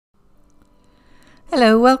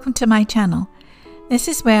Hello, welcome to my channel. This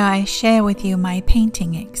is where I share with you my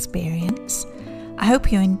painting experience. I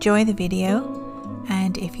hope you enjoy the video,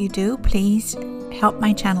 and if you do, please help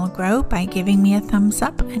my channel grow by giving me a thumbs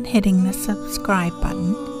up and hitting the subscribe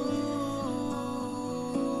button.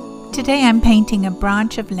 Today I'm painting a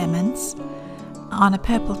branch of lemons on a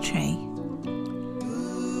purple tray.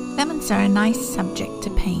 Lemons are a nice subject to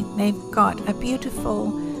paint. They've got a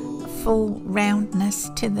beautiful full roundness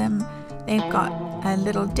to them. They've got a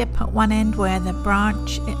little dip at one end where the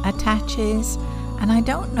branch attaches, and I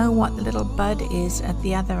don't know what the little bud is at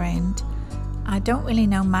the other end. I don't really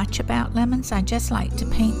know much about lemons. I just like to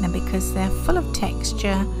paint them because they're full of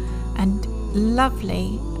texture and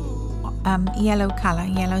lovely yellow color.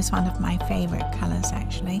 Yellow is one of my favorite colors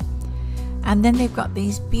actually. And then they've got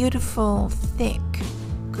these beautiful thick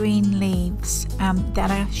green leaves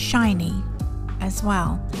that are shiny as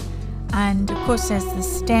well. And of course there's the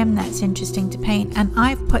stem that's interesting to paint, and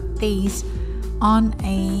I've put these on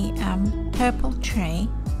a purple tray,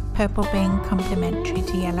 purple being complementary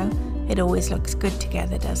to yellow. It always looks good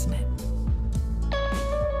together, doesn't it?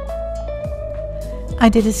 I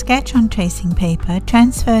did a sketch on tracing paper,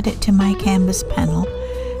 transferred it to my canvas panel,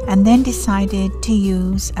 and then decided to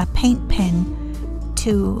use a paint pen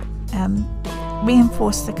to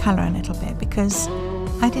reinforce the color a little bit because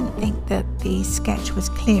I didn't think that the sketch was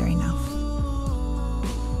clear enough.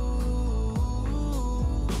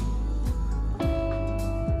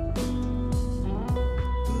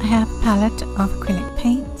 I have a palette of acrylic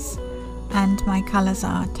paints, and my colors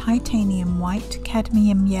are titanium white,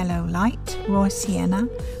 cadmium yellow light, raw sienna,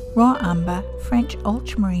 raw umber, French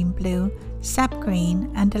ultramarine blue, sap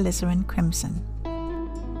green, and alizarin crimson.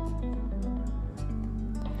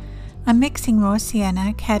 I'm mixing raw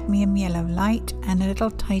sienna, cadmium yellow light, and a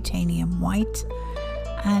little titanium white,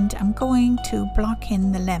 and I'm going to block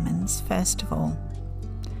in the lemons first of all.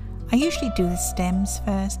 I usually do the stems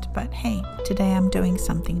first, but hey, today I'm doing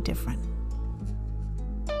something different.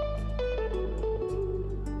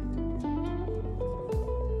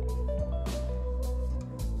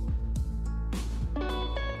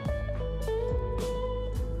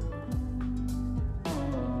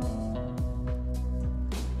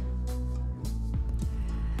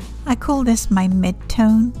 I call this my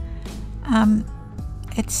mid-tone.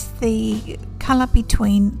 It's the color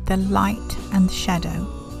between the light and the shadow,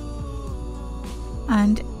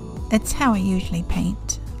 and it's how I usually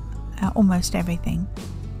paint almost everything.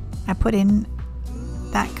 I put in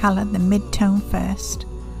that color, the mid-tone first,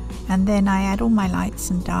 and then I add all my lights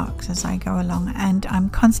and darks as I go along, and I'm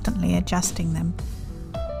constantly adjusting them.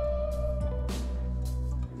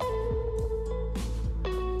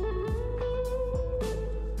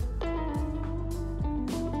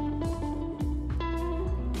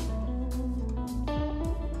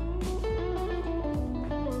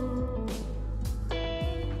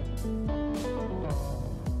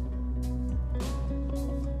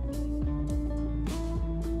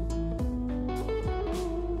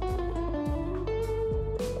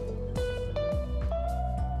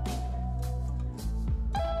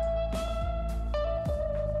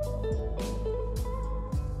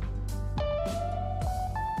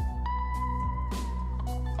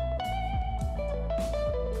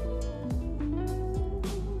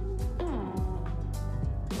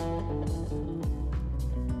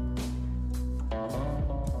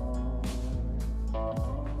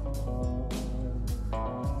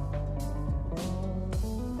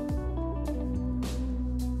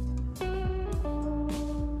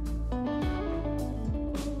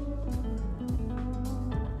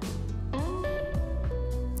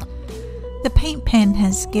 The paint pen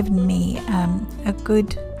has given me a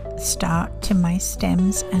good start to my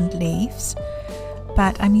stems and leaves,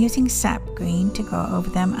 but I'm using sap green to go over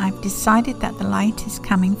them. I've decided that the light is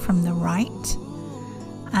coming from the right,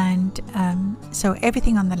 and so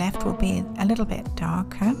everything on the left will be a little bit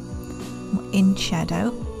darker in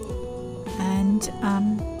shadow, and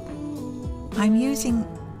I'm using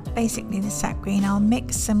basically the sap green. I'll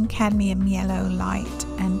mix some cadmium yellow light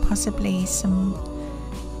and possibly some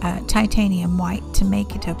titanium white to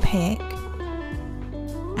make it opaque,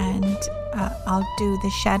 and I'll do the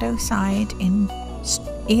shadow side in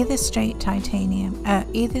either straight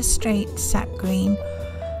sap green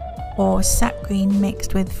or sap green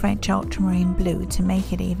mixed with French ultramarine blue to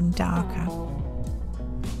make it even darker.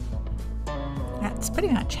 That's pretty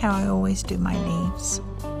much how I always do my leaves.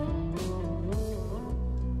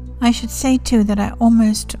 I should say too that I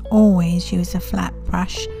almost always use a flat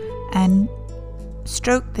brush and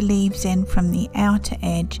stroke the leaves in from the outer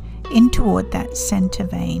edge in toward that center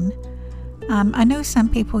vein, I know some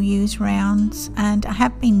people use rounds, and I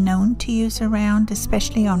have been known to use a round,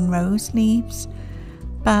 especially on rose leaves,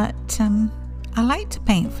 but I like to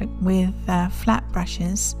paint with flat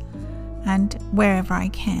brushes and wherever I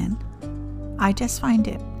can. I just find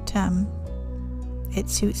it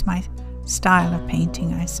suits my style of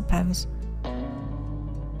painting, I suppose.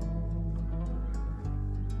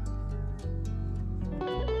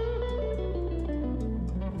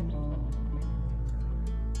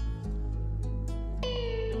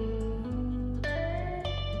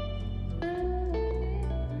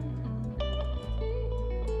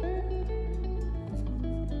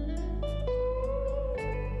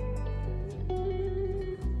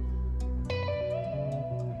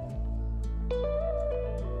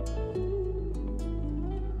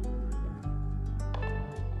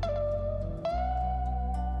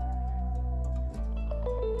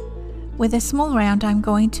 With a small round, I'm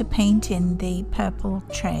going to paint in the purple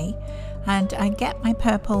tray, and I get my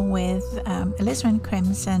purple with alizarin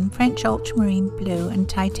crimson, French ultramarine blue and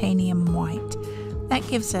titanium white. That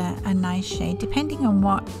gives a nice shade depending on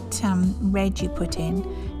what red you put in.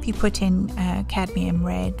 If you put in cadmium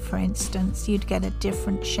red, for instance, you'd get a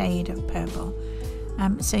different shade of purple.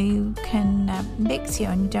 So you can mix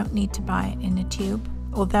your own. You don't need to buy it in a tube,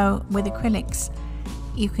 although with acrylics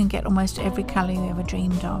you can get almost every colour you ever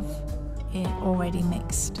dreamed of already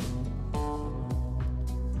mixed.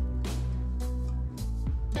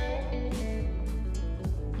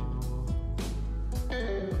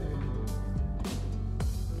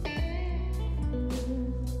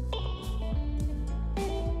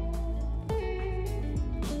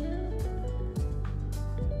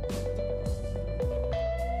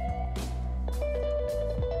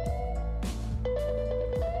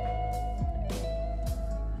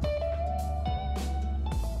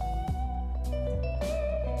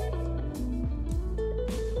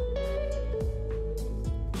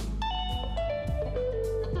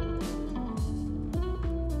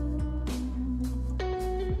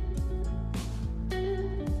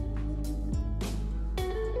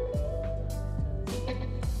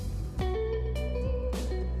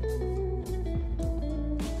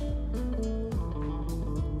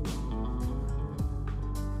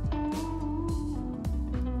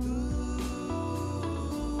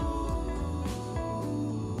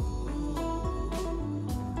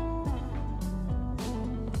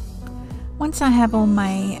 Once I have all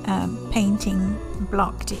my painting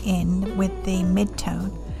blocked in with the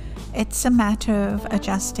mid-tone, it's a matter of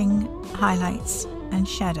adjusting highlights and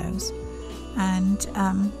shadows, and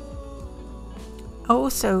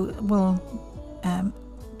also will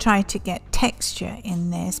try to get texture in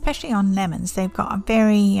there, especially on lemons. They've got a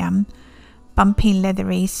very bumpy,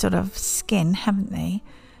 leathery sort of skin, haven't they?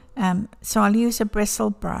 So I'll use a bristle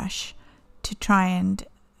brush to try and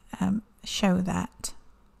show that.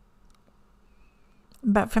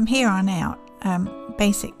 But from here on out,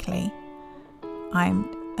 basically, I'm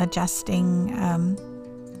adjusting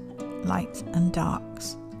lights and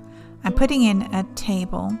darks. I'm putting in a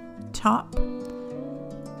table top,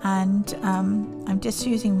 and I'm just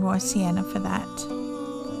using raw sienna for that.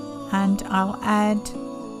 And I'll add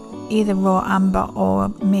either raw umber or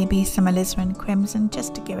maybe some alizarin crimson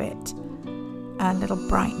just to give it a little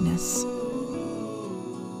brightness.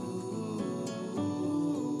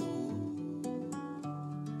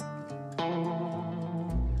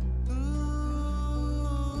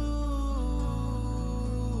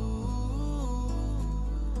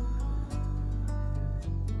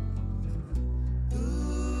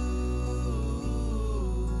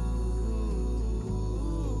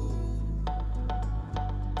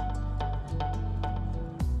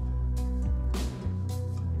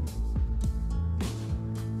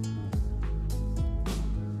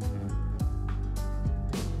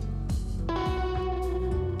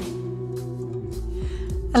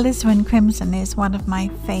 Alizarin crimson is one of my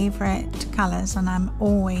favourite colours, and I'm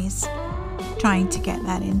always trying to get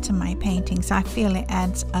that into my paintings. I feel it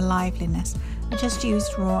adds a liveliness. I just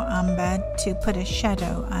used raw umber to put a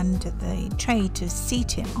shadow under the tray to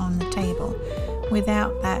seat it on the table.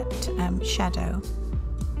 Without that shadow,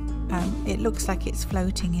 it looks like it's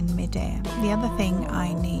floating in midair. The other thing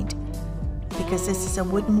I need, because this is a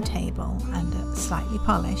wooden table and slightly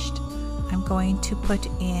polished, I'm going to put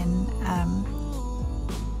in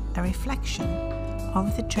a reflection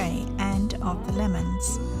of the tray and of the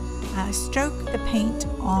lemons. Stroke the paint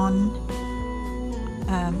on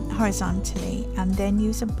horizontally, and then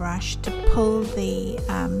use a brush to pull the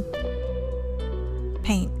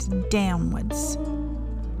paint downwards.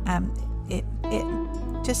 It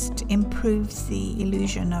just improves the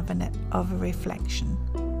illusion of a reflection.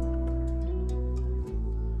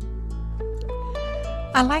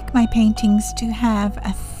 I like my paintings to have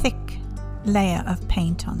a thick layer of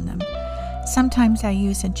paint on them. Sometimes I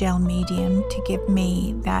use a gel medium to give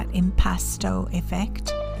me that impasto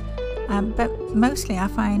effect. But mostly I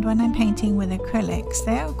find when I'm painting with acrylics,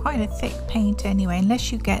 they're quite a thick paint anyway,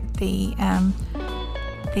 unless you get the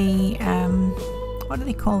what do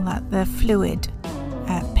they call that? The fluid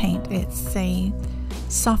paint. It's a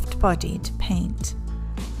soft-bodied paint.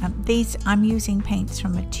 These I'm using paints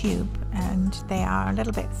from a tube, and they are a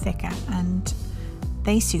little bit thicker, and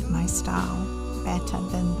they suit my style better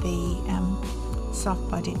than the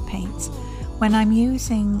soft-bodied paints. When I'm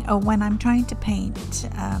using, or when I'm trying to paint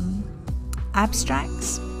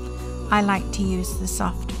abstracts, I like to use the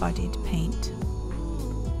soft-bodied paint.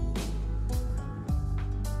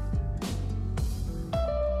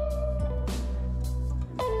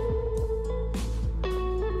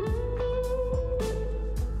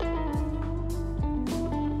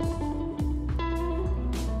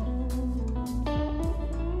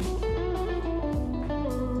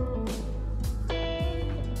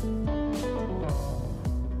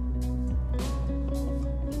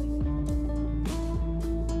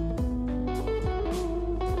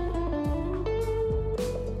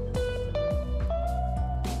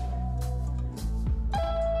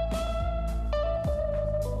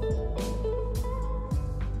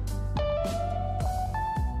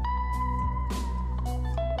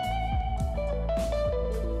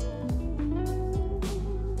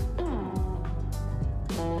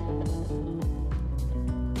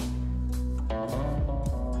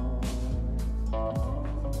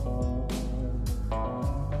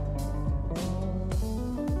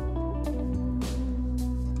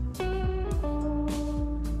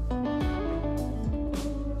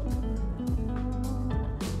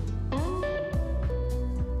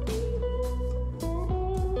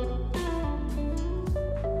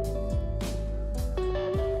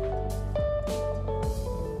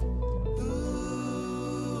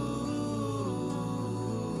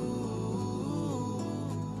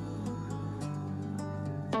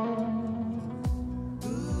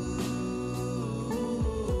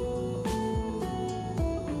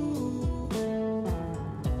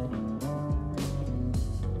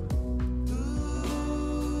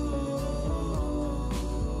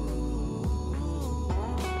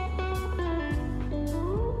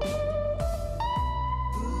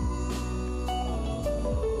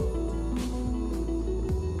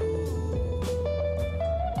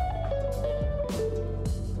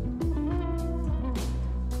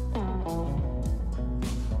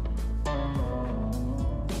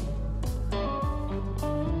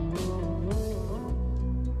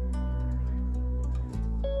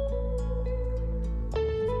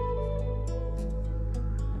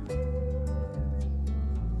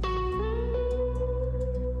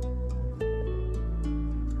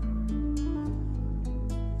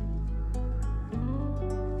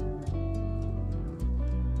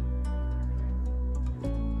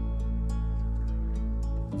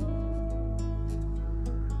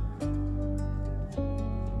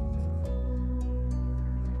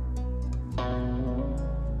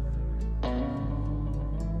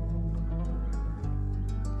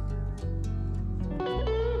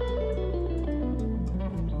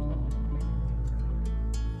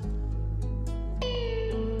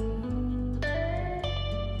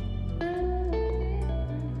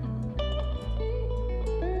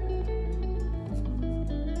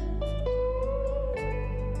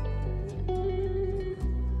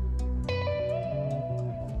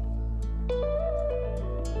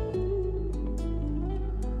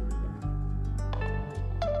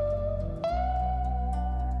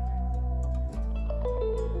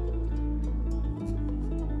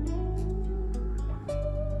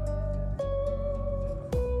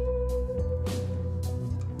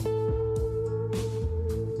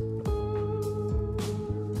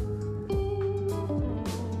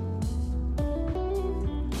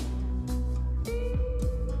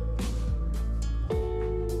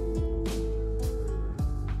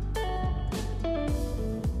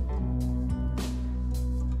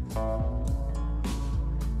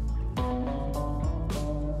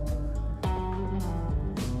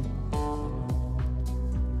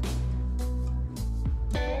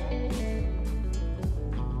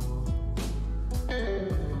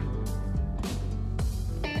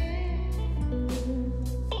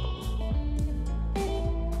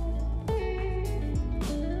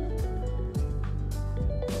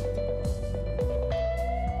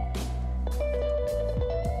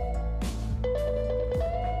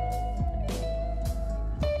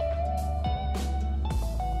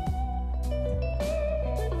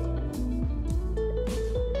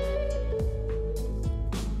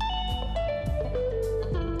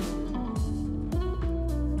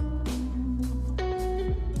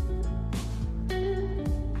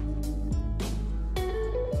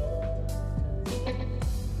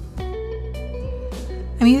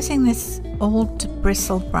 I'm using this old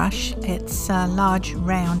bristle brush. It's a large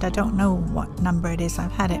round. I don't know what number it is.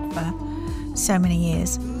 I've had it for so many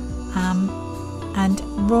years. And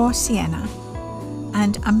raw sienna.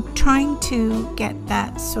 And I'm trying to get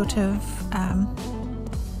that sort of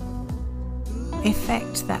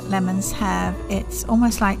effect that lemons have. It's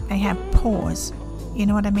almost like they have pores. You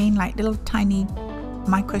know what I mean? Like little tiny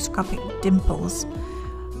microscopic dimples,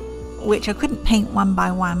 which I couldn't paint one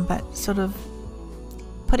by one, but sort of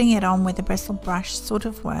putting it on with a bristle brush sort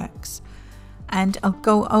of works. And I'll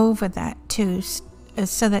go over that too,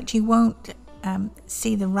 so that you won't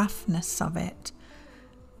see the roughness of it,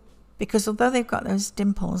 because although they've got those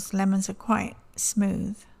dimples, lemons are quite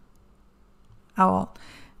smooth. Oh,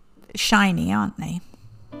 shiny, aren't they?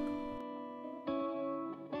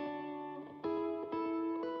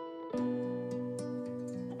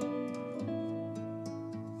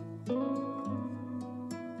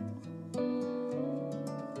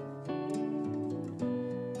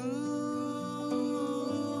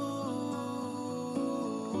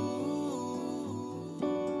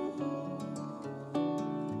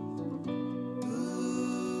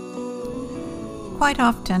 Quite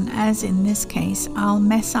often, as in this case, I'll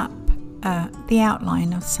mess up the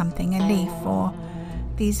outline of something, a leaf or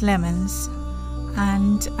these lemons,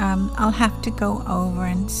 and I'll have to go over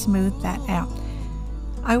and smooth that out.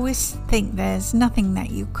 I always think there's nothing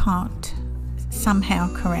that you can't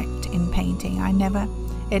somehow correct in painting.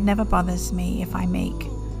 It never bothers me if I make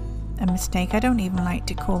a mistake. I don't even like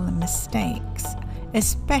to call them mistakes,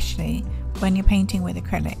 especially when you're painting with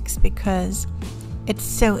acrylics, because it's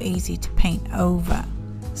so easy to paint over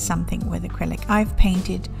something with acrylic. I've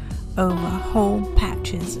painted over whole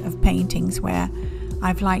patches of paintings where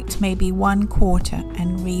I've liked maybe 1/4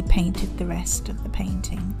 and repainted the rest of the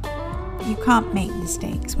painting. You can't make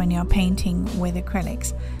mistakes when you're painting with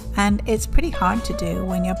acrylics, and it's pretty hard to do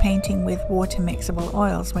when you're painting with water-mixable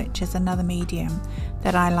oils, which is another medium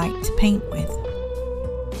that I like to paint with.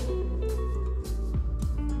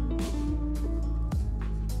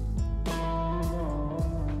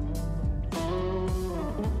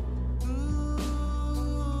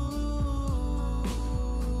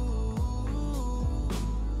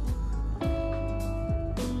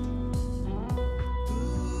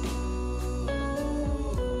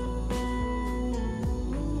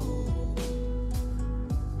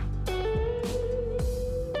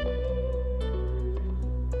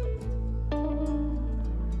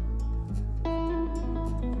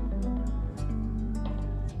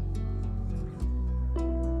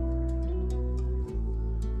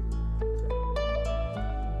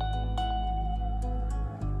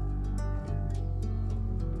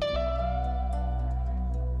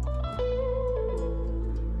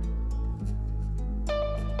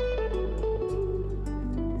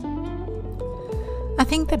 I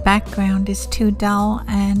think the background is too dull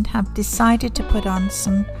and have decided to put on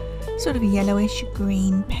some sort of yellowish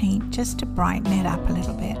green paint just to brighten it up a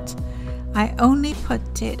little bit. I only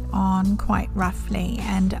put it on quite roughly,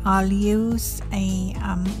 and I'll use a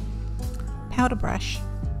powder brush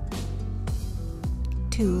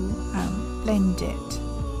to blend it.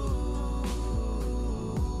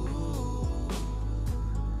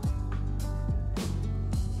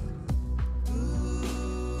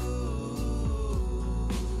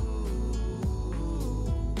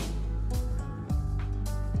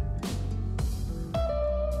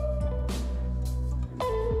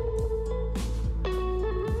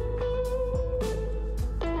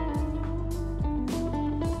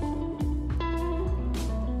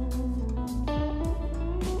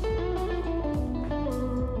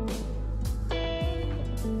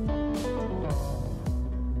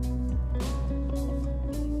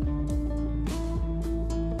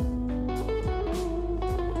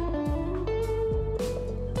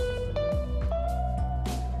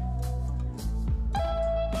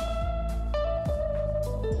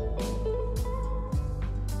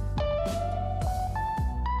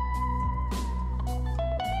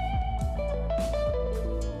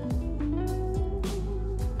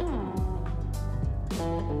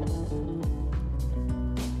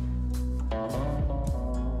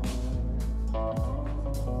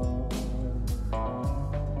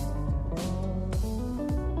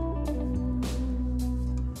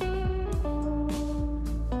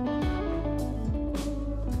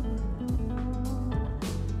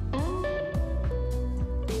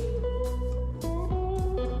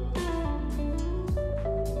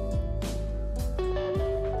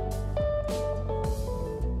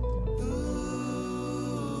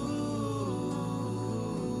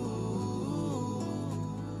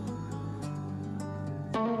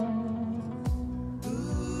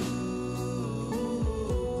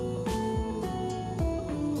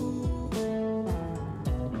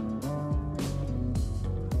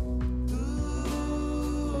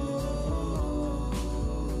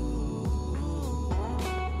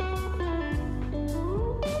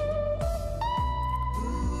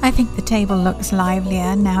 I think the table looks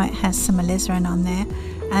livelier now. It has some alizarin on there,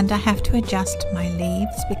 and I have to adjust my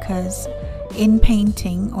leaves because in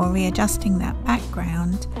painting or readjusting that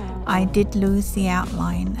background I did lose the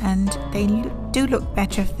outline, and they do look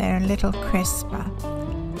better if they're a little crisper.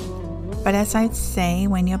 But as I'd say,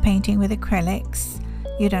 when you're painting with acrylics,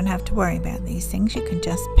 you don't have to worry about these things. You can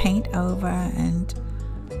just paint over and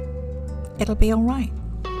it'll be all right.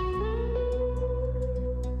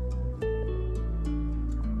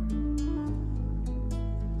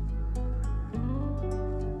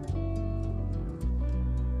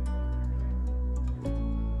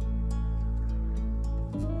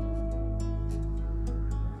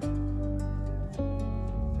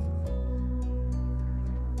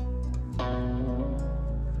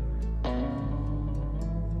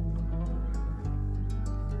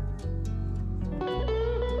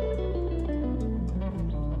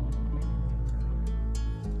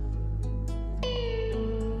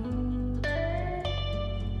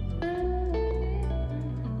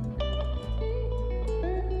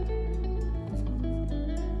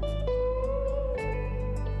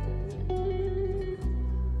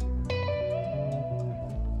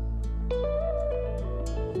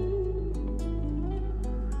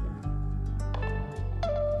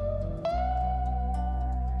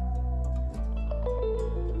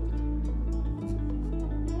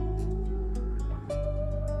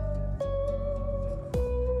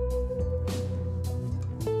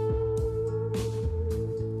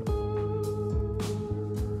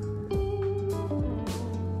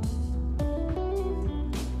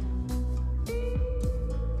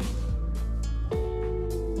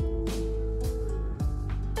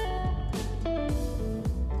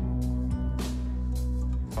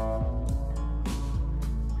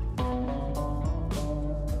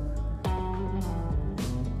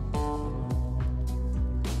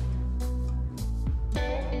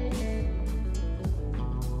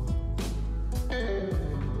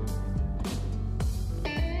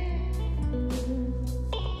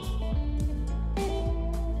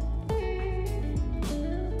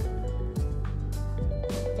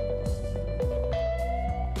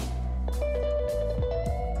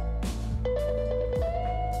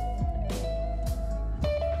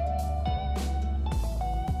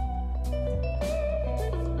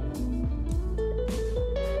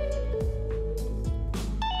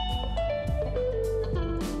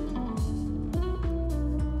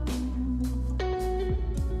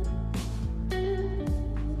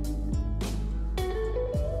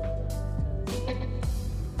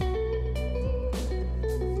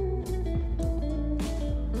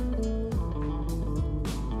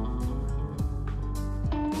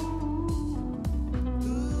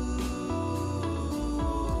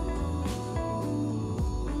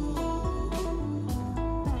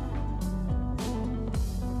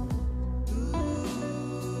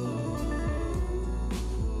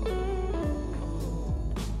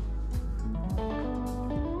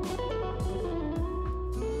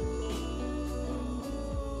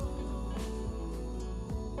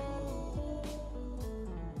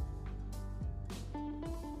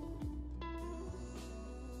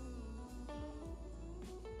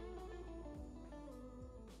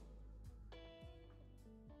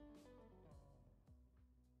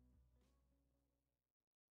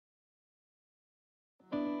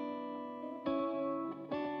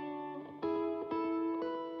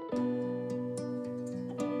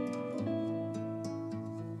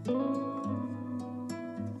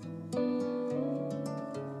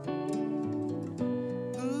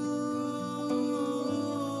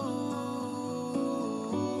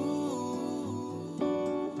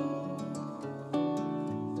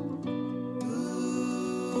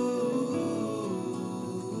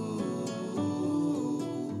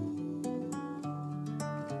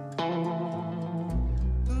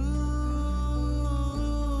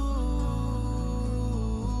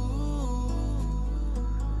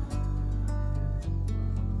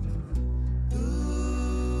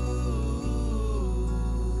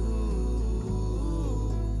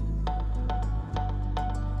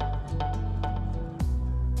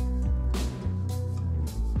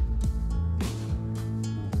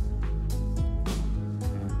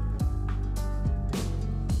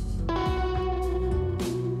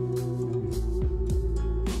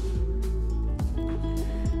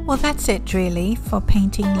 Well, that's it really for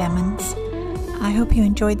painting lemons. I hope you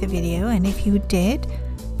enjoyed the video, and if you did,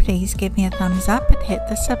 please give me a thumbs up and hit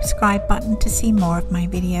the subscribe button to see more of my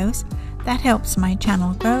videos. That helps my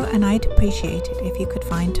channel grow, and I'd appreciate it if you could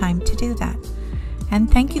find time to do that.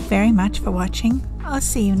 And thank you very much for watching. I'll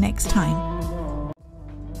see you next time.